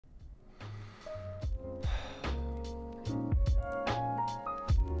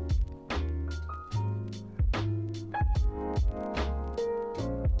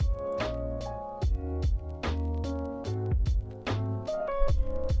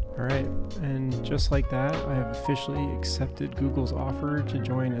All right, and just like that, I have officially accepted Google's offer to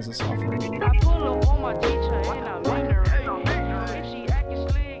join as a software engineer. I pull up on my teacher and I make her. If she acting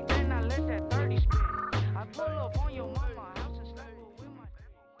slick, then I let that 30 spin. I pull up on your mama house and snuggle with my.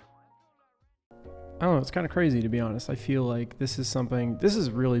 I don't know, it's kind of crazy to be honest. I feel like this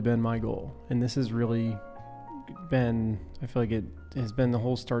has really been my goal, and this has really been, I feel like it has been the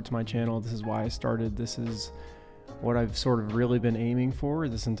whole start to my channel. This is why I started. This is what I've sort of really been aiming for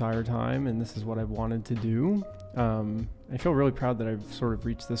this entire time, and this is what I've wanted to do. I feel really proud that I've sort of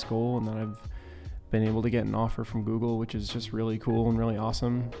reached this goal and that I've been able to get an offer from Google, which is just really cool and really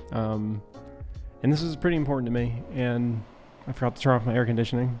awesome. And this is pretty important to me, and I forgot to turn off my air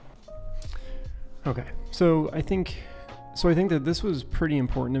conditioning. Okay, so I think that this was pretty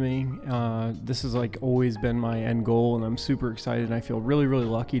important to me. This has like always been my end goal, and I'm super excited. And I feel really, really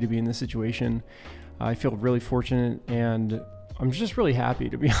lucky to be in this situation. I feel really fortunate, and I'm just really happy,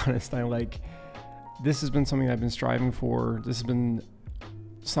 to be honest. This has been something I've been striving for. This has been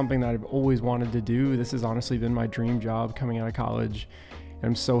something that I've always wanted to do. This has honestly been my dream job coming out of college. And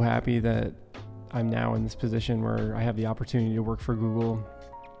I'm so happy that I'm now in this position where I have the opportunity to work for Google.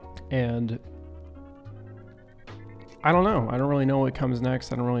 And I don't know. I don't really know what comes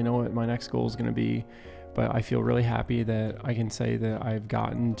next. I don't really know what my next goal is going to be. But I feel really happy that I can say that I've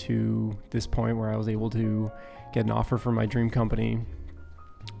gotten to this point where I was able to get an offer from my dream company.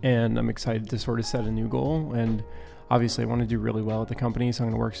 And I'm excited to sort of set a new goal. And obviously I want to do really well at the company, so I'm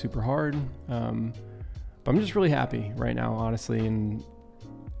going to work super hard. But I'm just really happy right now, honestly. And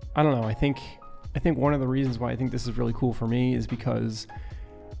I don't know. I think one of the reasons why I think this is really cool for me is because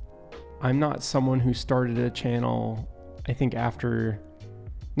I'm not someone who started a channel, I think after,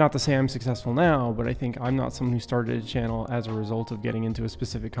 not to say I'm successful now, but I think I'm not someone who started a channel as a result of getting into a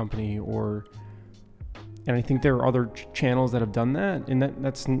specific company, and I think there are other channels that have done that, and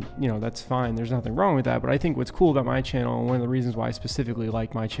that's fine. There's nothing wrong with that. But I think what's cool about my channel, and one of the reasons why I specifically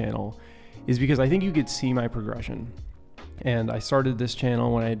like my channel, is because I think you could see my progression. And I started this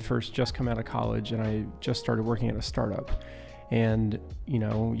channel when I had first just come out of college, and I just started working at a startup. And,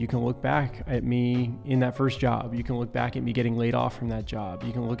 you can look back at me in that first job. You can look back at me getting laid off from that job.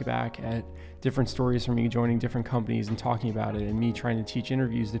 You can look back at different stories from me joining different companies and talking about it, and me trying to teach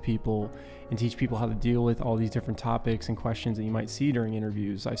interviews to people and teach people how to deal with all these different topics and questions that you might see during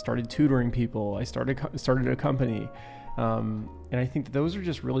interviews. I started tutoring people. I started a company. And I think that those are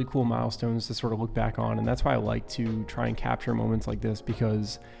just really cool milestones to sort of look back on. And that's why I like to try and capture moments like this,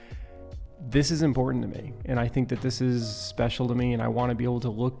 because this is important to me, and I think that this is special to me, and I want to be able to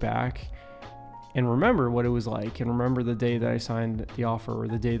look back and remember what it was like, and remember the day that I signed the offer or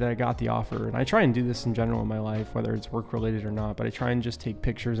the day that I got the offer. And I try and do this in general in my life, whether it's work related or not, but I try and just take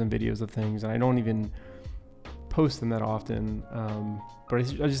pictures and videos of things, and I don't even post them that often, but I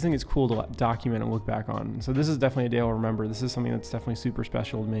just think it's cool to document and look back on. So this is definitely a day I'll remember. This is something that's definitely super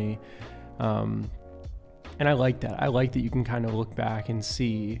special to me, and I like that. I like that you can kind of look back and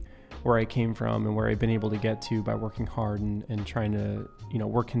see where I came from and where I've been able to get to by working hard and trying to,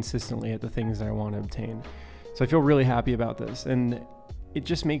 work consistently at the things that I want to obtain. So I feel really happy about this. And it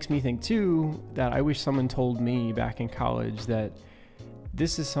just makes me think too, that I wish someone told me back in college that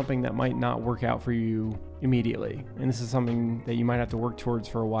this is something that might not work out for you immediately. And this is something that you might have to work towards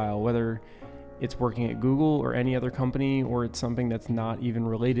for a while, whether it's working at Google or any other company, or it's something that's not even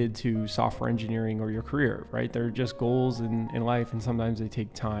related to software engineering or your career, right? They're just goals in life, and sometimes they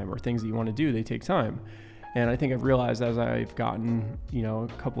take time, or things that you want to do, they take time. And I think I've realized as I've gotten, a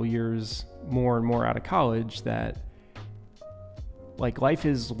couple years more and more out of college, that life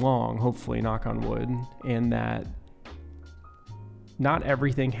is long, hopefully, knock on wood, and that not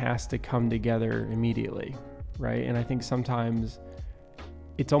everything has to come together immediately, right? And I think sometimes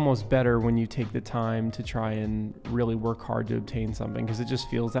it's almost better when you take the time to try and really work hard to obtain something, because it just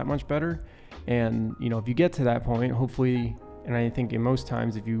feels that much better. And, if you get to that point, hopefully, and I think in most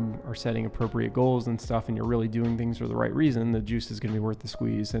times, if you are setting appropriate goals and stuff, and you're really doing things for the right reason, the juice is going to be worth the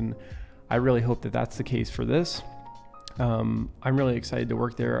squeeze. And I really hope that that's the case for this. I'm really excited to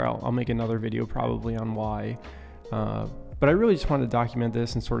work there. I'll make another video probably on why. But I really just wanted to document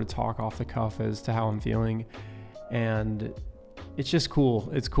this and sort of talk off the cuff as to how I'm feeling. And it's just cool.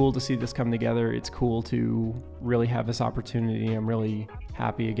 It's cool to see this come together. It's cool to really have this opportunity. I'm really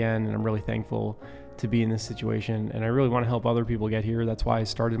happy again, and I'm really thankful to be in this situation. And I really want to help other people get here. That's why I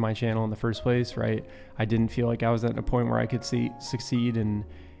started my channel in the first place, right? I didn't feel like I was at a point where I could succeed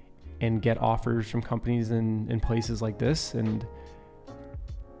and get offers from companies in places like this. And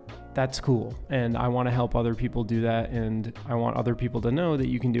that's cool, and I want to help other people do that, and I want other people to know that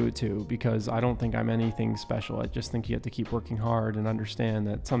you can do it too, because I don't think I'm anything special. I just think you have to keep working hard and understand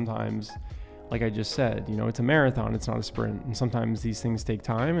that sometimes, like I just said, you know, it's a marathon, it's not a sprint, and sometimes these things take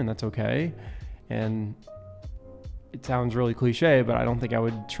time, and that's okay. And it sounds really cliche, but I don't think I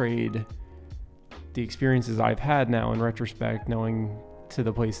would trade the experiences I've had now in retrospect, knowing to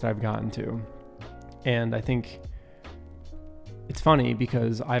the place that I've gotten to. And I think it's funny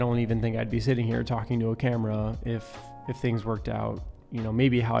because I don't even think I'd be sitting here talking to a camera if things worked out, you know,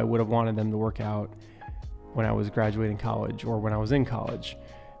 maybe how I would have wanted them to work out when I was graduating college or when I was in college,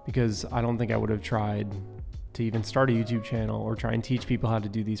 because I don't think I would have tried to even start a YouTube channel or try and teach people how to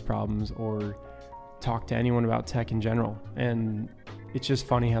do these problems or talk to anyone about tech in general. And it's just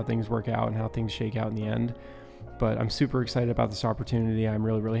funny how things work out and how things shake out in the end. But I'm super excited about this opportunity. I'm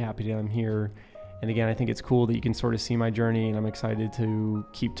really, really happy that I'm here. And again, I think it's cool that you can sort of see my journey, and I'm excited to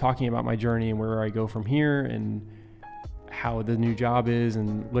keep talking about my journey and where I go from here and how the new job is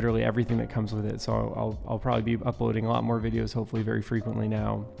and literally everything that comes with it. So I'll probably be uploading a lot more videos, hopefully very frequently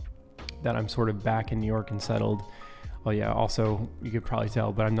now that I'm sort of back in New York and settled. Oh yeah, also you could probably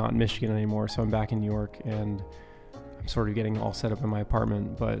tell, but I'm not in Michigan anymore, so I'm back in New York and I'm sort of getting all set up in my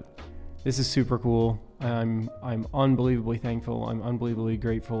apartment. But this is super cool. I'm unbelievably thankful. I'm unbelievably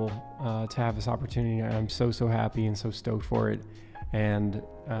grateful to have this opportunity. I'm so happy and so stoked for it. And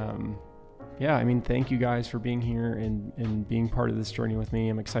yeah, I mean, thank you guys for being here and being part of this journey with me.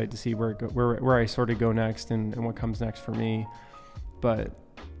 I'm excited to see where I sort of go next and what comes next for me. But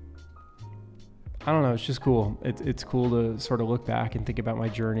I don't know, it's just cool. It's cool to sort of look back and think about my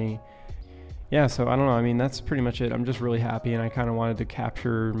journey. Yeah, so I don't know. I mean, that's pretty much it. I'm just really happy, and I kind of wanted to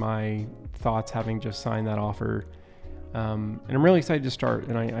capture my thoughts having just signed that offer. And I'm really excited to start,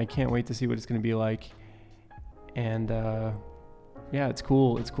 and I can't wait to see what it's going to be like. And yeah, it's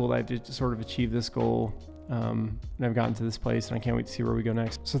cool. It's cool that I've just sort of achieved this goal, and I've gotten to this place, and I can't wait to see where we go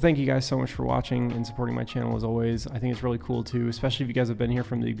next. So thank you guys so much for watching and supporting my channel as always. I think it's really cool too, especially if you guys have been here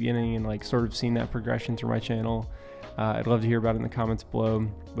from the beginning and like sort of seen that progression through my channel. I'd love to hear about it in the comments below.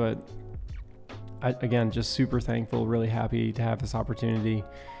 But again, just super thankful, really happy to have this opportunity.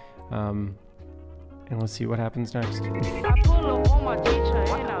 And let's see what happens next. I pull up on my teacher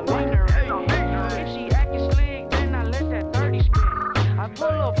and I make her rain. If she acting slick, then I let that 30 spin. I pull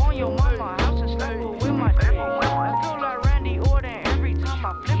up on your mama.